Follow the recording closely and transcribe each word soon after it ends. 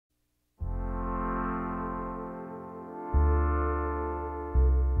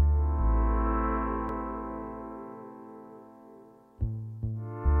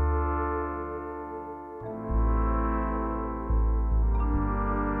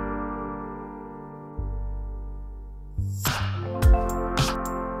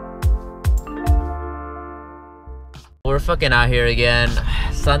fucking out here again.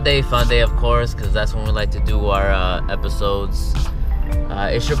 Sunday fun day, of course, because that's when we like to do our episodes.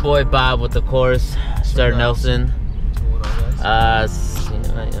 It's your boy Bob with, of course, Sir Nelson. I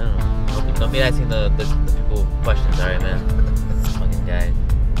don't know. Don't be asking the people questions, alright, man? Fucking guy.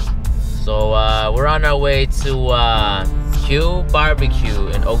 So we're on our way to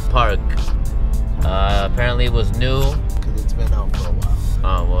Q-BBQ in Oak Park. Apparently it was new. Because it's been out for a while.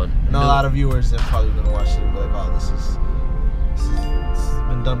 Oh, well. I know a lot of viewers have probably been watching it and be like, oh, this is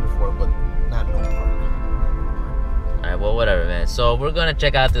been done before, but not in Oak Park. Alright, well, whatever, man. So we're gonna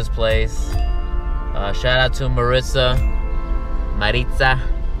check out this place. Shout out to Maritza.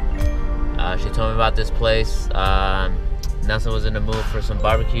 She told me about this place. Nelson was in the mood for some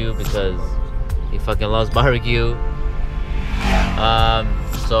barbecue because he fucking loves barbecue.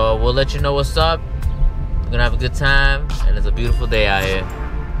 So we'll let you know what's up. We're gonna have a good time, and it's a beautiful day out here.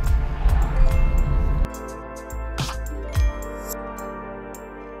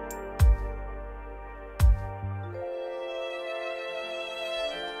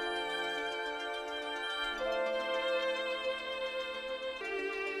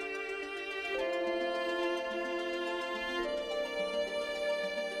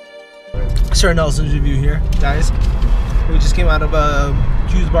 Sir Nelson's review here, guys. We just came out of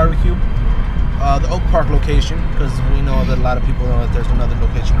Q's Barbecue, the Oak Park location, because we know that a lot of people know that there's another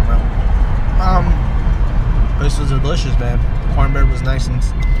location around. This was delicious, man. The cornbread was nice and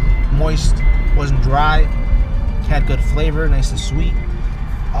moist, wasn't dry, had good flavor, nice and sweet.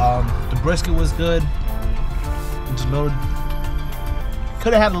 The brisket was good. Just loaded.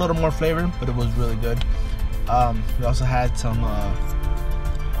 Could have had a little more flavor, but it was really good. We also had some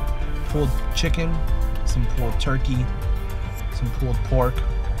pulled chicken, some pulled turkey, some pulled pork,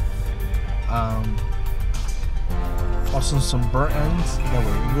 also some burnt ends that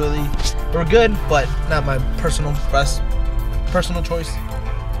were good, but not my personal choice.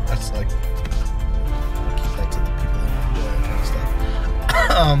 That's like, I'll keep that to the people that enjoy that kind of stuff.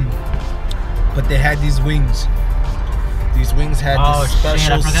 But they had these wings. These wings had this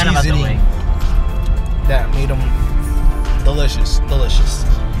special seasoning that made them delicious.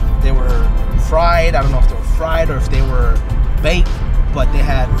 They were fried. I don't know if they were fried or if they were baked, but they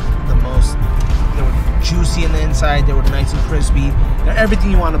had they were juicy in the inside. They were nice and crispy. They're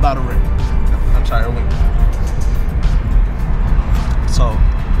everything you want about a rib. A wing. So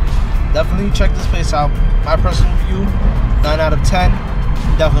definitely check this place out. My personal review, 9 out of 10.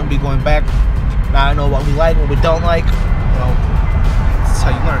 Definitely be going back. Now I know what we like, what we don't like. You know, that's how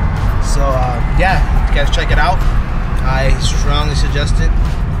you learn. So yeah, you guys check it out. I strongly suggest it.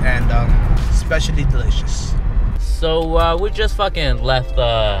 And especially delicious. So we just fucking left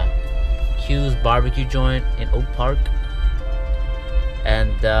Q's barbecue joint in Oak Park,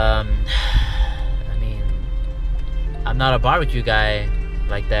 and I mean, I'm not a barbecue guy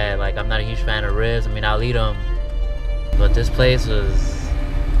like that. Like, I'm not a huge fan of ribs. I mean, I'll eat them, but this place was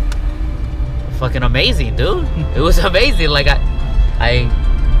fucking amazing, dude. It was amazing. Like, I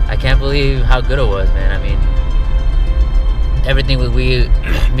can't believe how good it was, man. I mean, everything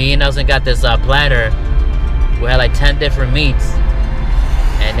me and Nelson got this platter. We had like 10 different meats,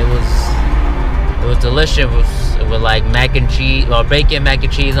 and it was delicious. It was like mac and cheese, or bacon mac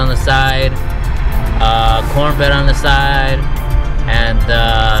and cheese on the side, cornbread on the side, and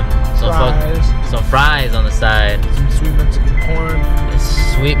some fries on the side. Some sweet Mexican corn.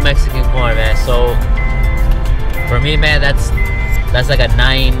 Sweet Mexican corn, man. So for me, man, that's like a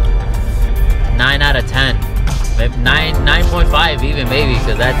 9 out of 10. 9.5 even, maybe,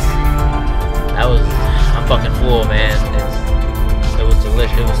 because I'm fucking full, man. It was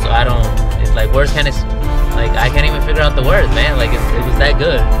delicious. It's like, words can't, like, I can't even figure out the words, man. Like, it was that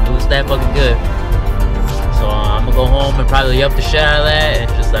good. It was that fucking good. So I'm gonna go home and probably up the shit out of that, and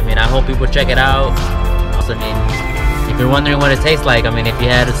just, I mean, I hope people check it out. Also, I mean, if you're wondering what it tastes like, I mean, if you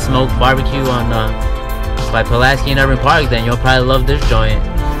had a smoked barbecue by Pulaski and Urban Park, then you'll probably love this joint.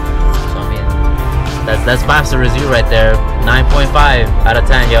 That's Bob's review right there. 9.5 out of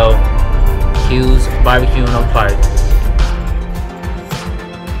 10, yo. Q's Barbecue in Oak Park.